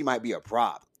sounds like she might be a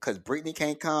problem because Britney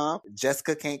can't come,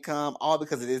 Jessica can't come, all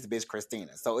because of this bitch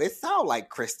Christina. So it sounds like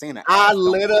Christina. I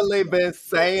literally been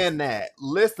saying that.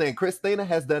 Listen, Christina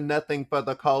has done nothing for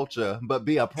the culture but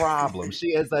be a problem. She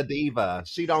is a diva.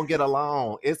 She don't get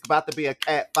along. It's about to be a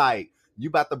cat fight. You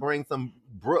about to bring some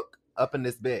Brooke up in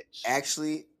this bitch.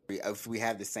 Actually, if we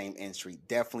have the same entry,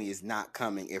 definitely is not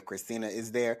coming if Christina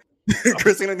is there.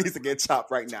 Christina needs to get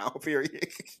chopped right now, period.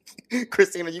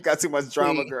 Christina, you got too much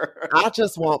drama, girl. I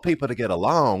just want people to get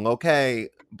along, okay?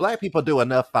 Black people do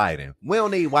enough fighting. We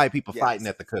don't need white people fighting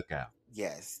at the cookout.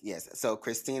 Yes. So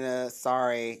Christina,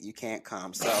 sorry, you can't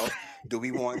come. So do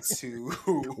we want to...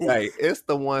 Hey, it's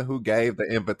the one who gave the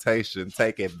invitation.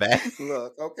 Take it back.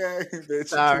 Look, okay, bitch,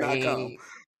 sorry. you cannot come.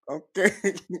 Okay.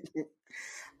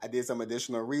 I did some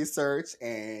additional research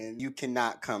and you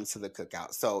cannot come to the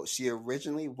cookout. So she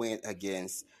originally went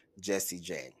against Jessie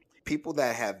J. People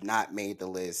that have not made the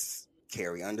list: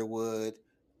 Carrie Underwood,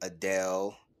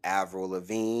 Adele, Avril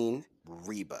Lavigne,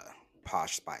 Reba,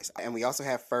 Posh Spice. And we also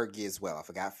have Fergie as well. I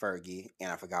forgot Fergie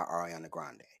and I forgot Ariana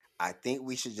Grande. I think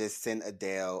we should just send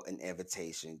Adele an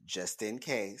invitation just in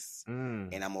case.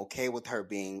 And I'm okay with her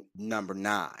being number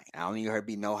 9. I don't need her to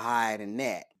be no higher than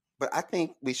that. But I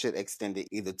think we should extend it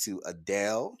either to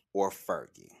Adele or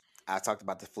Fergie. I talked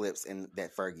about the flips and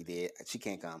that Fergie did. She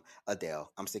can't come.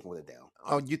 Adele. I'm sticking with Adele.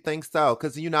 Oh, you think so?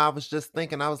 Because, I was just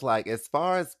thinking, I was like, as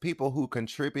far as people who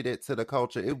contributed to the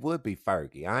culture, it would be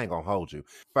Fergie. I ain't going to hold you.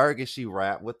 Fergie, she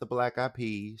rapped with the Black Eyed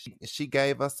Peas. She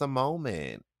gave us a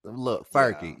moment. Look,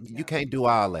 Fergie, you can't do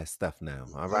all that stuff now,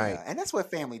 all right? And that's what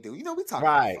family do. We talk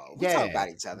about folks. We talk about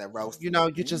each other, roast. You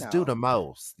just do the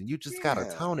most. You just got to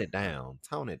tone it down.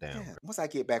 Yeah. Once I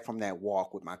get back from that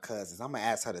walk with my cousins, I'm going to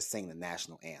ask her to sing the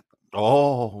national anthem.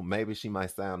 Oh, maybe she might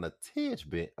sound a tidge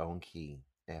bit on key.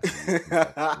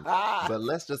 But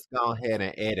let's just go ahead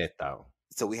and edit, though.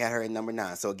 So we had her at number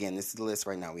 9. So again, this is the list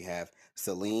right now. We have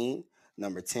Celine,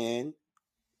 number 10.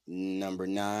 Number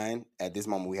 9, at this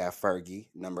moment, we have Fergie.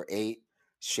 Number 8,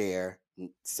 Cher.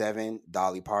 7,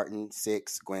 Dolly Parton.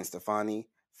 6, Gwen Stefani.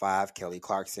 5, Kelly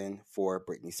Clarkson. 4,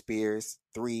 Britney Spears.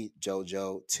 3,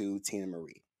 JoJo. 2, Tina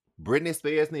Marie. Britney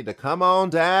Spears need to come on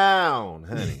down,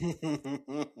 honey.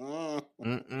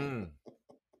 Mm-mm.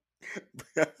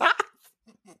 Where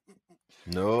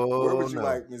No, would you no.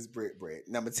 like Miss Brit?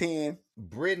 Number 10.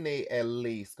 Brittany at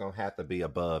least gonna have to be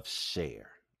above Cher,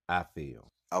 I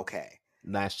feel. Okay.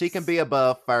 Now she can be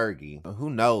above Fergie. Who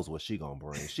knows what she gonna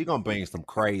bring? She gonna bring some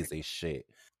crazy shit.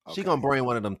 She gonna Okay. bring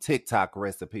one of them TikTok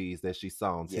recipes that she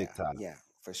saw on Yeah, TikTok. yeah,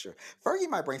 for sure. Fergie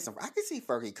might bring some. I could see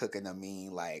Fergie cooking a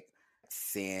mean like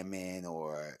salmon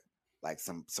or like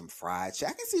some fried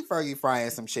chicken. I can see Fergie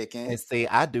frying some chicken. And see,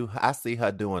 I see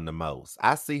her doing the most.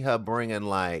 I see her bringing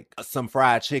like some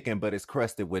fried chicken, but it's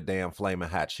crusted with damn flaming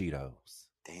hot Cheetos.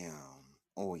 Damn.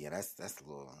 Oh yeah, that's a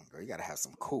little. Girl, you gotta have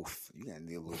some coof. You gotta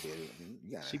need a little bit.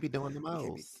 You She gotta. be doing the You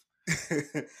can't be. most.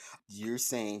 You're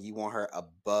saying you want her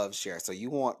above Cher, so you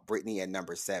want Britney at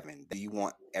number 7. Do you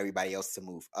want everybody else to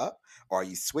move up, or are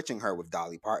you switching her with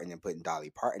Dolly Parton and putting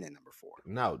Dolly Parton at number 4?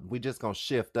 No, we just gonna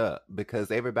shift up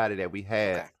because everybody that we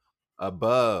had Okay.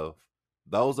 above,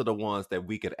 those are the ones that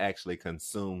we could actually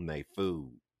consume their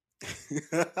food.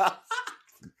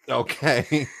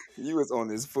 Okay. You was on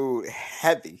this food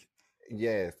heavy.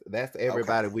 Yes, that's Okay.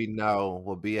 everybody we know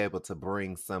will be able to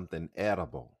bring something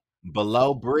edible.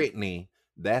 Below Brittany,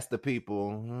 that's the people,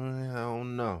 I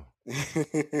don't know.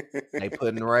 They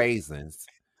putting raisins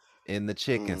in the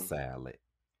chicken Mm, salad.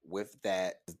 with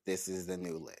that, this is the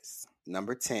new list.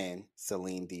 Number 10,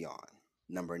 Celine Dion.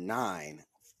 Number 9,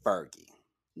 Fergie.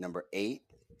 Number 8,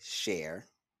 Cher.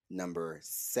 Number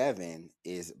 7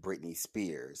 is Britney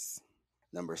Spears.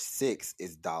 Number 6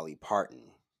 is Dolly Parton.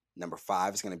 Number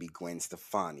 5 is going to be Gwen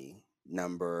Stefani.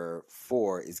 Number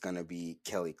 4 is going to be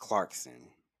Kelly Clarkson.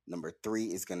 Number 3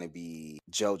 is going to be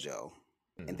JoJo.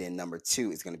 And Mm, then number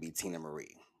 2 is going to be Tina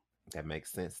Marie. that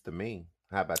makes sense to me.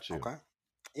 How about you? Okay.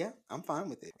 Yeah, I'm fine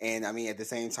with it. And I mean, at the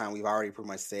same time, we've already pretty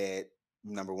much said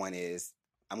number 1 is,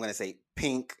 I'm going to say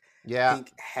Pink. Yeah.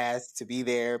 Pink has to be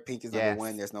there. Pink is number 1.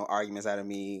 Yes. There's no arguments out of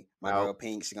me. My girl No.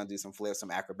 Pink, she's going to do some flips,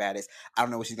 some acrobatics. I don't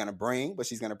know what she's going to bring, but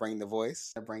she's going to bring the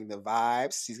voice, bring the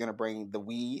vibes. She's going to bring the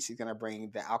weed. She's going to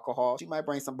bring the alcohol. She might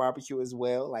bring some barbecue as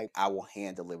well. Like, I will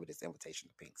hand deliver this invitation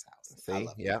to Pink's house. I See?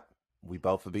 love Yep. We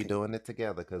both will be Pink. doing it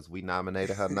together because we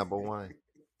nominated her number one.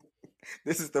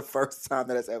 This is the first time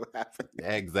that has ever happened.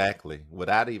 Exactly.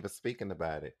 Without even speaking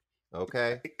about it.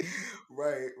 Okay.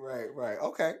 Right.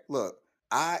 Okay, look,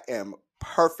 I am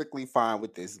perfectly fine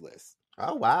with this list.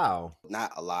 Oh wow.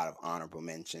 Not a lot of honorable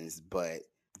mentions, but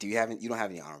you don't have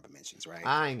any honorable mentions, right?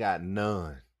 I ain't got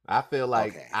none. I feel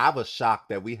like Okay. I was shocked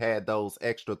that we had those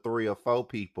extra 3 or 4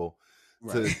 people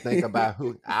Right. to think about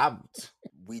who I.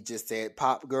 We just said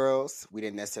pop girls. We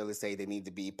didn't necessarily say they need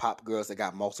to be pop girls that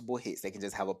got multiple hits. They can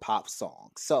just have a pop song.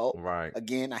 So Right.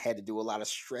 again, I had to do a lot of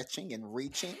stretching and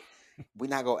reaching. We're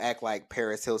not gonna act like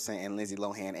Paris Hilton and Lindsay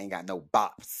Lohan ain't got no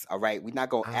bops. All right. We're not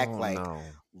gonna I act don't like know.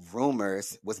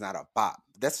 Rumors was not a bop.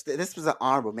 This was an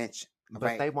honorable mention. All But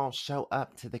right. they won't show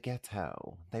up to the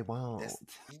ghetto. They won't. That's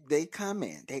they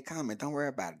coming. They coming. Don't worry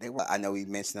about it. I know we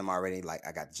mentioned them already. Like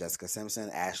I got Jessica Simpson,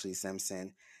 Ashley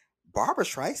Simpson, Barbara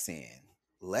Streisand,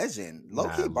 legend. Low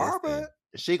Nah, key Barbara. listen.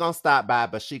 She gonna stop by,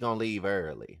 but she gonna leave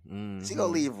early. She gonna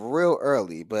Mm-hmm. leave real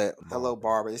early, but hello, Barbara.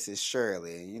 Barbara. This is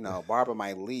Shirley. You know, Barbara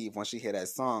might leave once she hear that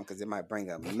song because it might bring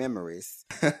up memories.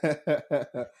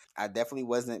 I definitely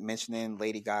wasn't mentioning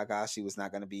Lady Gaga. She was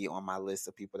not going to be on my list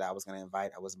of people that I was going to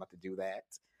invite. I wasn't about to do that.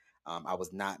 I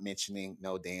was not mentioning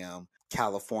no damn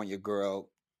California girl,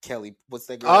 Kelly. What's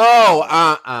that girl? Oh,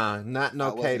 not I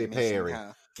no Katy wasn't mentioning Perry.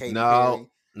 her. Katy No, Perry.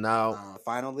 no.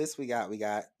 Final list we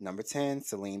got number 10,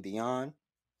 Celine Dion.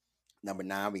 Number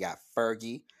 9, we got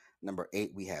Fergie. Number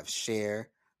 8, we have Cher.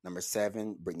 Number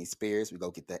 7, Britney Spears. We go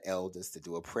get the elders to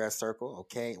do a prayer circle,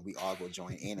 okay? And we all go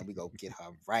join in and we go get her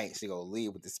right. She go lead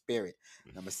with the spirit.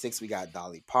 Number 6, we got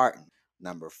Dolly Parton.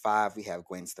 Number 5, we have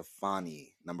Gwen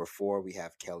Stefani. Number 4, we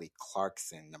have Kelly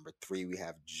Clarkson. Number 3, we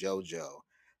have JoJo.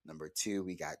 Number 2,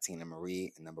 we got Tina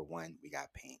Marie. And number 1, we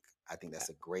got Pink. I think that's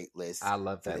a great list I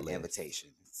love for that the list.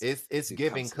 invitations It's to come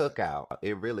giving to the. cookout.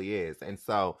 It really is. And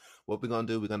so what we're gonna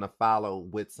do, we're gonna follow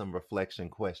with some reflection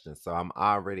questions. So I'm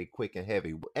already quick and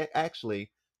heavy.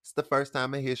 Actually, it's the first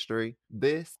time in history.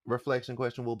 This reflection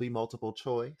question will be multiple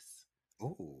choice.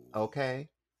 Ooh. Okay. Okay.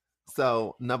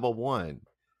 So number one,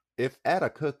 if at a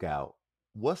cookout,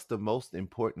 what's the most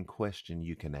important question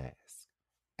you can ask?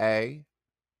 A,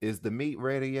 is the meat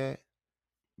ready yet?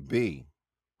 B,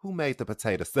 who made the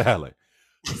potato salad?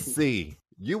 C,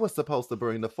 you were supposed to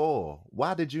bring the foil.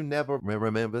 Why did you never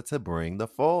remember to bring the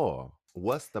foil?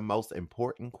 What's the most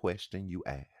important question you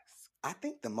ask? I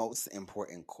think the most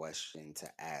important question to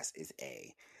ask is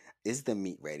A, is the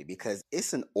meat ready? Because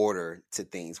it's an order to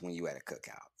things when you at a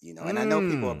cookout, you know. And I know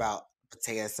people Mm. about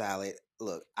potato salad.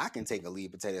 Look, I can take a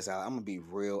lead potato salad. I'm gonna be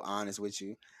real honest with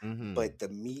you, Mm-hmm. but the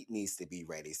meat needs to be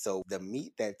ready. So the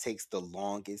meat that takes the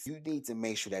longest, you need to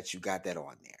make sure that you got that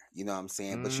on there. You know what I'm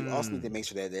saying? But you also need to Mm. make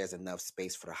sure that there's enough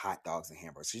space for the hot dogs and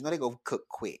hamburgers. So you know they go cook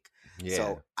quick. Yeah.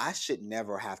 So I should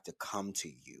never have to come to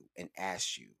you and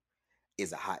ask you,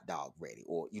 is a hot dog ready?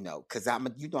 Or, you know, because I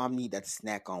need that to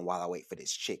snack on while I wait for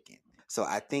this chicken. So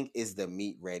I think is the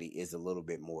meat ready is a little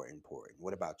bit more important.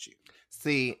 What about you?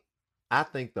 See, I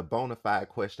think the bona fide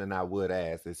question I would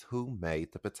ask is who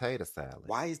made the potato salad?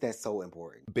 Why is that so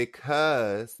important?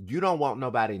 Because you don't want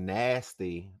nobody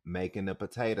nasty making the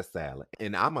potato salad.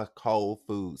 And I'm a cold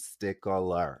food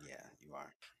stickler. Yeah, you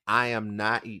are. I am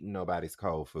not eating nobody's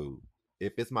cold food.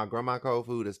 If it's my grandma cold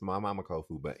food, it's my mama cold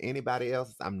food. But anybody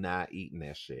else, I'm not eating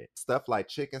that shit. Stuff like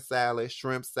chicken salad,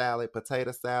 shrimp salad,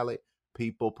 potato salad,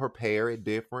 people prepare it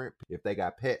different. If they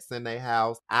got pets in their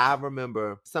house, I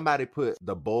remember somebody put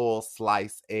the boiled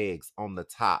sliced eggs on the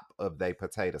top of their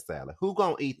potato salad. Who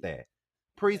gonna eat that? Yeah, some people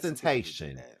do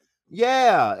Presentation. that.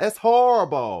 Yeah, it's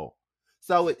horrible.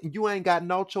 So you ain't got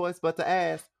no choice but to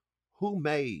ask, who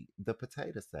made the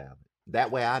potato salad?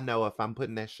 That way I know if I'm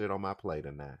putting that shit on my plate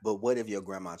or not. But what if your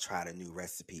grandma tried a new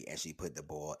recipe and she put the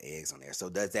boiled eggs on there? So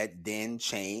does that then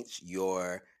change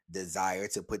your desire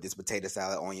to put this potato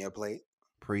salad on your plate?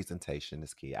 Presentation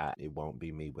is key. It won't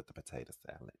be me with the potato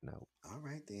salad. No. All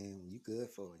right, then you good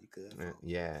for it. You good for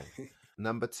Yeah. it.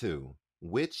 Number two,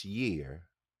 which year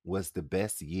was the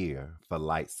best year for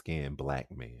light skinned black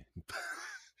men?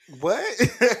 What?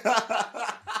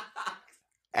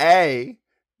 A,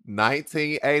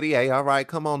 1988. All right,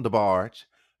 come on, DeBarge.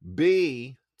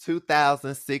 B,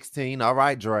 2016. All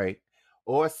right, Drake.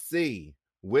 Or C,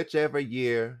 whichever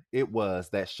year it was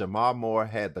that Shamar Moore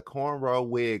had the cornrow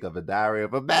wig of a diary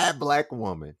of a bad black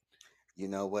woman. You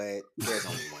know what? There's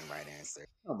only one right answer.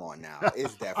 Come on now.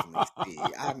 It's definitely C.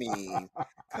 I mean,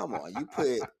 come on. You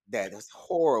put that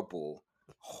horrible,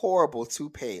 horrible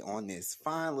toupee on this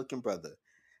fine looking brother,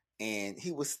 and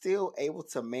he was still able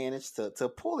to manage to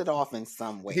pull it off in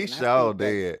some way. He And I sure think that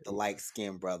did. the light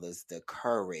skinned brothers, the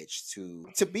courage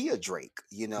to be a Drake,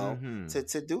 you know, Mm-hmm.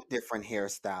 to do different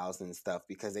hairstyles and stuff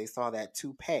because they saw that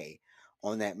toupee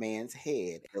on that man's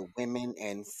head. The women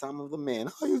and some of the men,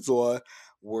 how you doing,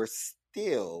 were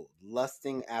still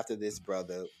lusting after this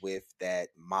brother with that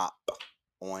mop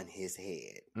on his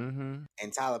head. Mm-hmm.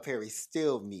 And Tyler Perry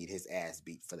still need his ass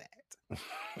beat for that.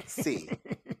 C.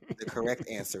 The correct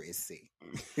answer is C.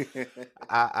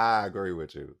 I agree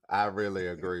with you. I really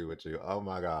agree with you. Oh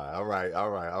my God. All right, all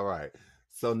right, all right.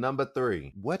 So number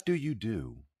three, what do you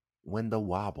do when the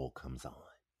wobble comes on?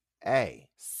 A,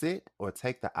 sit or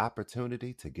take the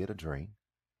opportunity to get a drink.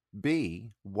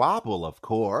 B, wobble, of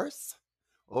course.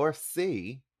 Or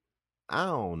C, I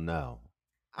don't know.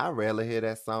 I rarely hear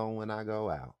that song when I go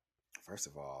out. First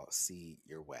of all, C,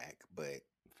 you're whack, but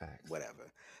Facts.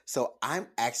 whatever. So I'm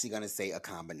actually going to say a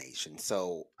combination.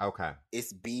 So Okay.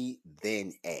 it's B,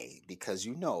 then A, because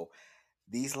you know,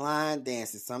 these line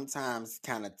dances sometimes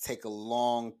kind of take a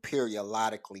long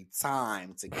periodically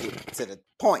time to get to the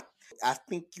point. I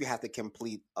think you have to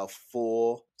complete a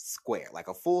full square, like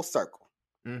a full circle.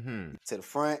 Mm-hmm. To the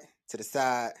front, to the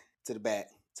side, to the back,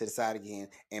 to the side again.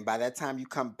 And by that time you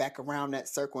come back around that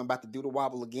circle and about to do the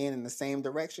wobble again in the same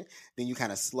direction, then you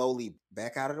kind of slowly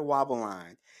back out of the wobble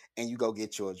line and you go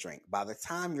get your drink. By the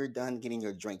time you're done getting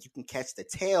your drink, you can catch the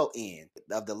tail end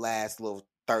of the last little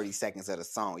 30 seconds of the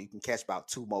song. You can catch about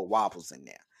two more wobbles in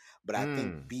there. But I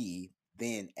think Mm. B,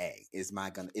 then A is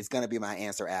it's gonna be my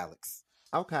answer, Alex.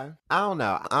 Okay. I don't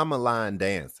know. I'm a line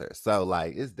dancer. So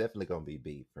like it's definitely gonna be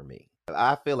B for me.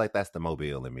 I feel like that's the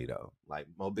Mobile in me though. Like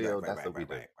Right, Mobile, right, that's right, what we right,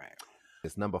 do. right, right.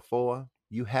 It's number four.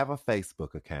 You have a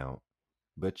Facebook account,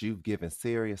 but you've given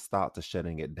serious thought to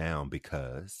shutting it down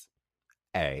because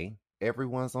A,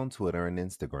 everyone's on Twitter and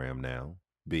Instagram now.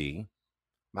 B,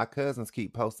 my cousins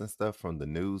keep posting stuff from the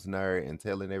news nerd and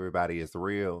telling everybody it's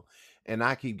real. And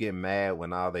I keep getting mad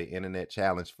when all their internet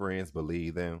challenge friends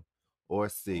believe them. Or Oh,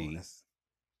 C, that's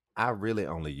I really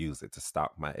only use it to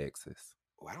stalk my exes.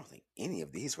 I don't think any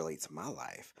of these relate to my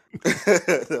life.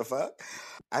 The fuck?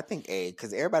 I think A,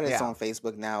 because everybody that's Yeah. on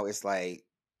Facebook now, it's like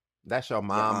That's your your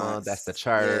mama. That's the aunts.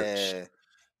 church. Yeah,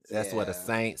 That's where the yeah,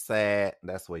 saints at.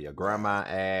 That's where your yeah. grandma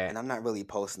And at. I'm not really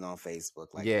posting on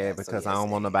Facebook like Yeah, that. So because I yes, don't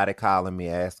want A. nobody calling me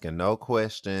asking no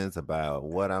questions about That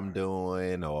what I'm part.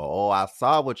 doing or, oh, I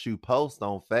saw what you post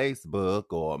on Facebook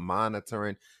or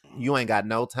monitoring. You ain't Mhm. got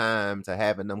no time to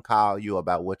having them call you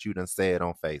about what you done said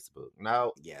on Facebook.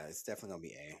 No, Yeah, it's definitely gonna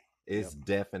be A. It's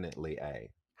definitely A.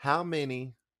 How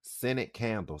many scented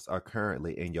candles are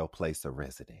currently in your place of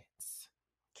residence?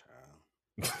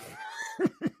 Child.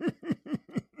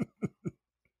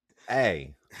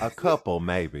 A couple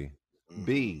maybe.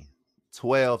 B,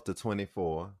 12 to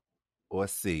 24. Or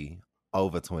C,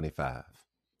 over 25.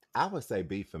 I would say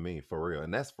B for me, for real.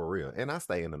 And that's for real. And I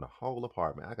stay in the whole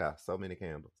apartment. I got so many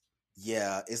candles.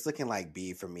 Yeah, it's looking like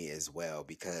B for me as well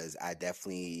because I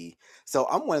definitely. So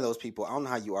I'm one of those people. I don't know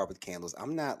how you are with candles.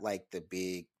 I'm not like the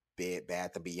big Bed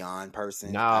Bath and Beyond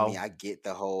person. I mean, No. I get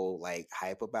the whole like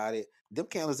hype about it. Them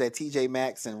candles at TJ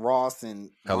Maxx and Ross and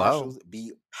Hello. Marshalls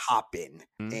be popping,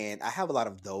 Mm, and I have a lot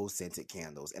of those scented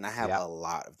candles, and I have yep. a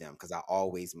lot of them because I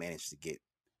always manage to get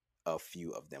a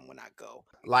few of them when I go.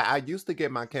 Like I used to get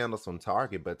my candles from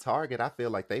Target, but Target, I feel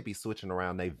like they be switching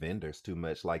around their vendors too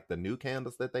much. Like the new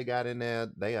candles that they got in there,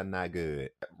 they are not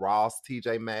good. Ross,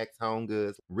 TJ Maxx, Home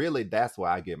Goods, really, that's where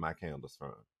I get my candles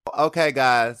from. Okay,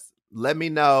 guys, let me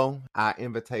know our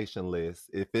invitation list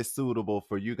if it's suitable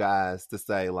for you guys to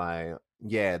say like,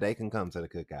 yeah, they can come to the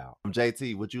cookout.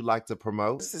 JT, would you like to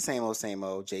promote? It's the same old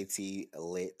JT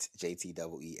Lit,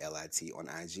 JTEELIT on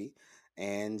IG,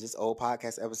 and just old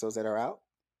podcast episodes that are out.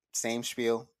 Same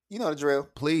spiel. You know the drill.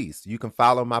 Please, you can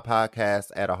follow my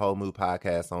podcast at A Whole Mood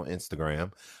Podcast on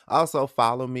Instagram. Also,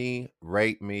 follow me,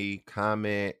 rate me,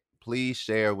 comment. Please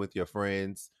share with your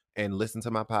friends and listen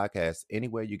to my podcast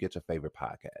anywhere you get your favorite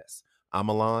podcasts. I'm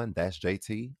Alon. That's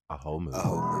JT. A Whole Mood. A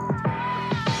whole mood.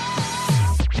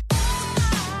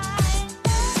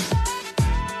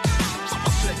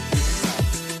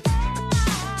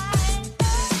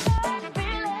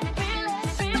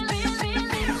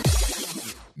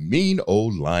 Mean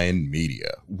Old Lion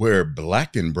Media, where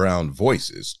black and brown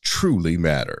voices truly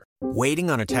matter. Waiting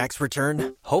on a tax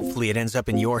return? Hopefully it ends up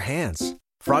in your hands.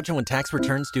 Fraudulent tax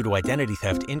returns due to identity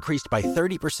theft increased by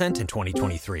 30% in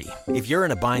 2023. If you're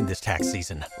in a bind this tax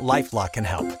season, LifeLock can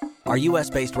help. Our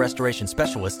U.S.-based restoration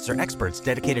specialists are experts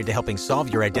dedicated to helping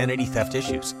solve your identity theft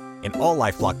issues. And all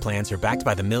LifeLock plans are backed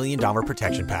by the $1 Million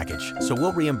Protection Package. So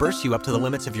we'll reimburse you up to the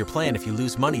limits of your plan if you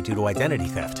lose money due to identity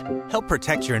theft. Help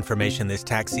protect your information this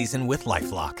tax season with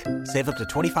LifeLock. Save up to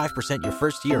 25% your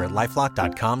first year at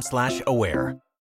LifeLock.com/aware.